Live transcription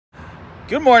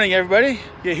Good morning, everybody.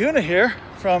 Yehuna here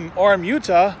from Orem,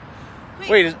 Utah.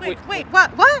 Wait, what?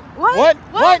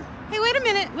 What? Hey, wait a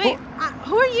minute. Wait,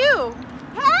 who are you?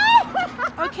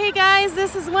 Okay, guys,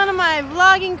 this is one of my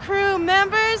vlogging crew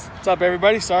members. What's up,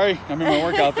 everybody? Sorry, I'm in my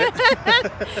work outfit.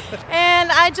 And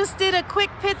I just did a quick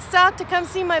pit stop to come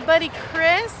see my buddy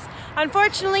Chris.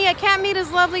 Unfortunately, I can't meet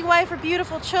his lovely wife or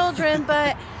beautiful children,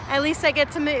 but at least I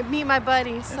get to meet my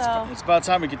buddy. So it's about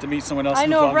time we get to meet someone else. I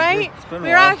know, right?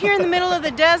 We're out here in the middle of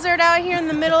the desert, out here in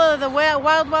the middle of the wild,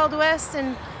 wild west,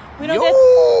 and we don't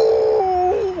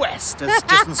get west, as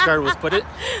Justin Scarlett put it.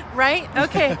 Right?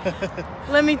 Okay.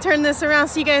 Let me turn this around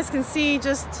so you guys can see.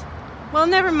 Well,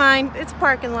 never mind. It's a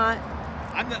parking lot.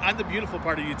 I'm the beautiful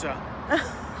part of Utah.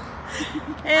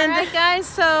 And alright, guys,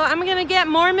 so I'm gonna get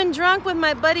Mormon drunk with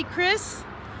my buddy Chris.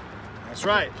 That's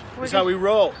right. That's how we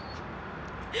roll.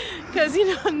 Because,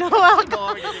 you know, no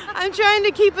alcohol. I'm trying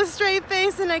to keep a straight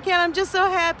face and I can't. I'm just so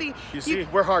happy. You see,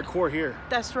 we're hardcore here.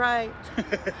 That's right.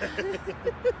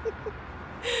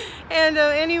 And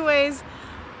anyways,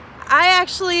 I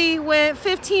actually went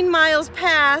 15 miles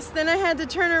past, then I had to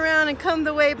turn around and come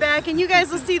the way back, and you guys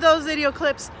will see those video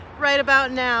clips right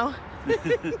about now.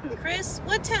 Chris,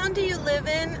 what town do you live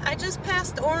in? I just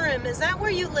passed Orem. Is that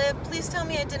where you live? Please tell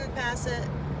me I didn't pass it.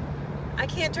 I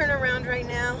can't turn around right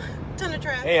now. Ton of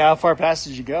traffic. Hey, how far past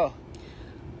did you go?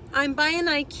 I'm by an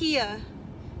IKEA.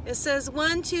 It says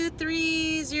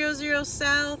 12300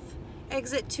 South,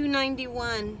 exit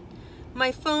 291.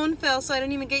 My phone fell, so I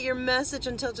didn't even get your message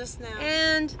until just now.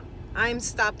 And I'm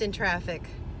stopped in traffic.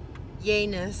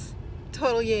 Yayness.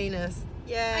 Total yayness.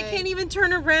 Yeah. I can't even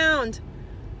turn around.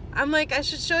 I'm like, I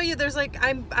should show you. There's like,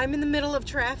 I'm in the middle of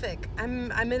traffic.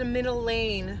 I'm in a middle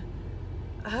lane.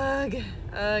 Ugh.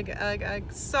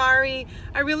 Sorry.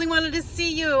 I really wanted to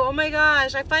see you. Oh my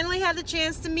gosh. I finally had the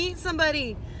chance to meet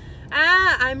somebody.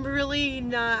 I'm really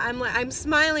not. I'm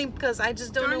smiling because I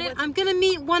just don't know. I'm gonna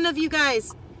meet one of you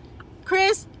guys.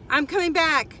 Chris, I'm coming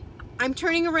back. I'm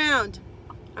turning around.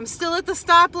 I'm still at the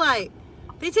stoplight.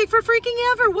 They take for freaking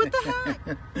ever. What the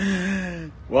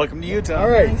heck? Welcome to Utah. All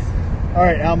right. Nice. All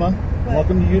right, Alma. What?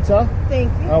 Welcome to Utah. Thank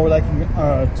you. I would like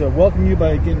to welcome you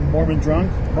by getting Mormon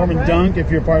drunk. Mormon dunk if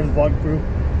you're part of the vlog crew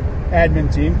admin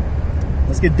team.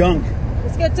 Let's get dunk.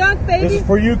 Let's get dunk, baby. This is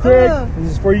for you, Craig.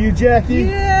 This is for you, Jackie.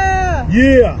 Yeah.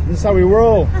 Yeah. This is how we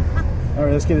roll. All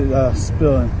right, let's get it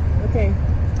spilling. Okay.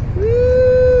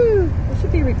 Woo! I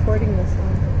should be recording this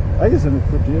one. I guess I'm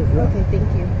good to you. Yeah. Okay,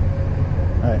 thank you.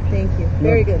 All right. Thank you.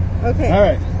 Very good. Okay. All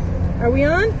right. Are we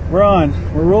on? We're on.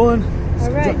 We're rolling.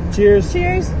 All right. Cheers.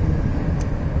 Cheers.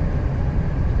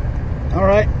 All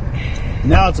right.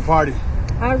 Now it's a party.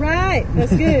 All right.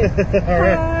 That's good. All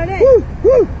right. Party. Woo,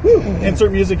 woo, woo.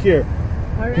 Insert music here.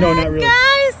 All right. No, not really.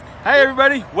 Guys. Hey,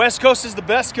 everybody. West Coast is the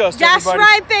best coast. That's everybody.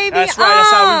 right, baby. That's right. That's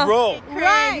how we roll.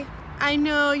 Right. I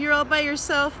know. You're all by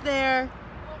yourself there.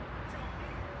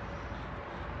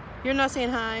 You're not saying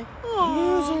hi.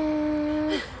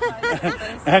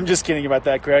 I'm just kidding about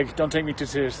that, Craig. Don't take me too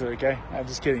seriously, okay? I'm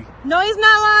just kidding. No, he's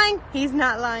not lying. He's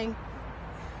not lying.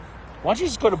 Why don't you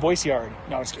just go to Boise already?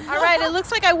 No, I'm just kidding. All right, it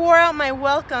looks like I wore out my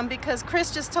welcome because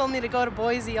Chris just told me to go to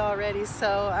Boise already.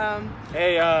 So,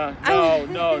 Hey,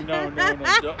 no,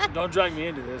 don't drag me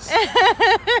into this.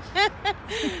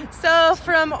 So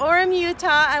from Orem,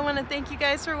 Utah, I want to thank you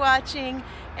guys for watching,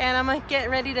 and I'm gonna get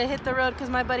ready to hit the road because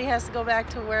my buddy has to go back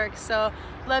to work. So,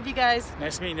 love you guys.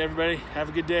 Nice meeting everybody. Have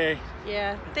a good day.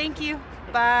 Yeah, thank you.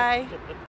 Bye.